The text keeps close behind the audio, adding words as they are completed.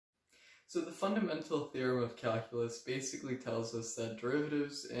So the fundamental theorem of calculus basically tells us that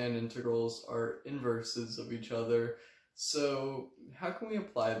derivatives and integrals are inverses of each other. So how can we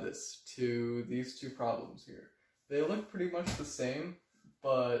apply this to these two problems here? They look pretty much the same,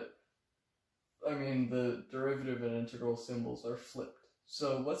 but I mean the derivative and integral symbols are flipped.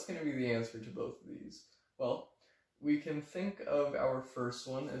 So what's going to be the answer to both of these? Well, we can think of our first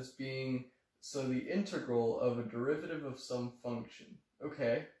one as being the integral of a derivative of some function.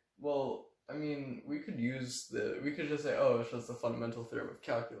 Okay. Well, I mean, we could just say, oh, it's just the fundamental theorem of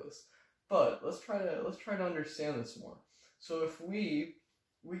calculus. But let's try to understand this more. So if we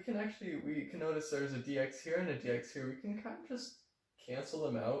can notice there's a dx here and a dx here. We can kind of just cancel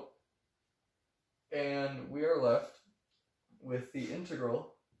them out, and we are left with the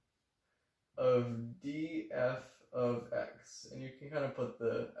integral of df of x, and you can kind of put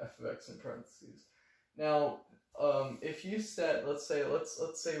the f of x in parentheses. Now, if you set, let's say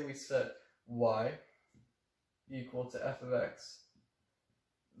we set y equal to f of x,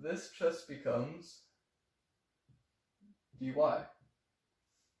 this just becomes dy.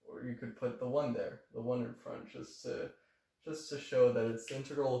 Or you could put the 1 there, the 1 in front, just to show that it's the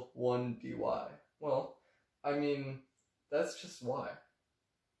integral of 1 dy. Well, I mean, that's just y.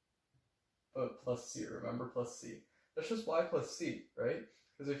 But plus c, remember, plus c. That's just y plus c, right?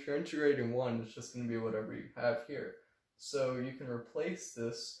 Because if you're integrating 1, it's just going to be whatever you have here. So you can replace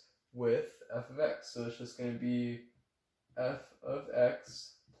this with f of x. So it's just going to be f of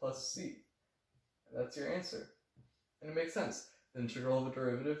x plus c. And that's your answer. And it makes sense. The integral of a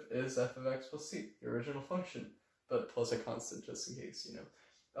derivative is f of x plus c, the original function, but plus a constant just in case, you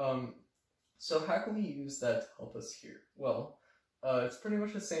know. So how can we use that to help us here? Well, it's pretty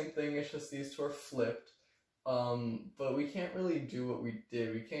much the same thing, it's just these two are flipped. But we can't really do what we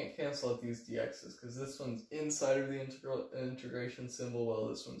did. We can't cancel out these dx's because this one's inside of the integration symbol while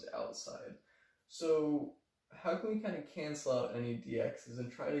this one's outside. So how can we kind of cancel out any dx's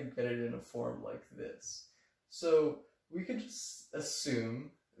and try to get it in a form like this? So we could just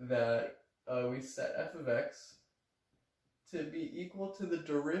assume that we set f of x to be equal to the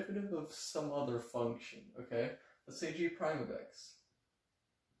derivative of some other function, okay? Let's say g prime of x,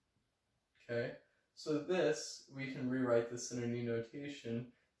 okay? So this, we can rewrite this in a new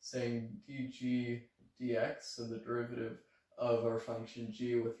notation, saying dg dx, so the derivative of our function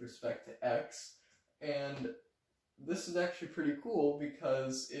g with respect to x. And this is actually pretty cool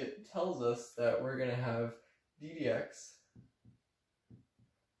because it tells us that we're going to have d dx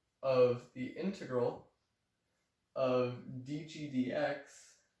of the integral of dg dx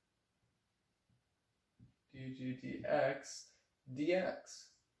dx.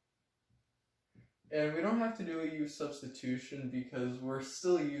 And we don't have to do a u substitution because we're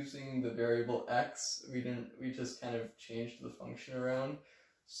still using the variable x. We just kind of changed the function around.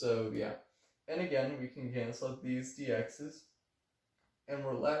 So yeah. And again, we can cancel out these dx's, and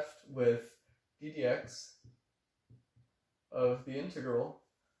we're left with d dx of the integral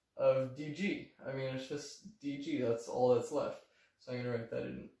of dg. I mean, it's just dg, that's all that's left. So I'm going to write that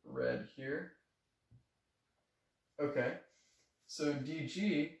in red here. Okay, so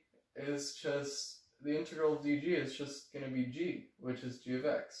dg is just, the integral of dg is just going to be g, which is g of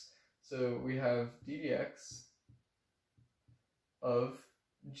x. So we have d dx of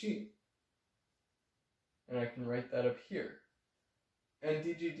g. And I can write that up here. And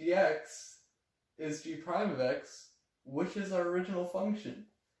dg dx is g prime of x, which is our original function.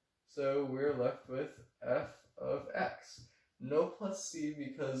 So we're left with f of x. No plus c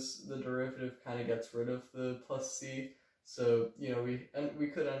because the derivative kind of gets rid of the plus c. So, you know, we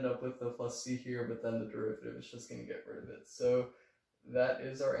could end up with the plus c here, but then the derivative is just going to get rid of it. So that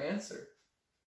is our answer.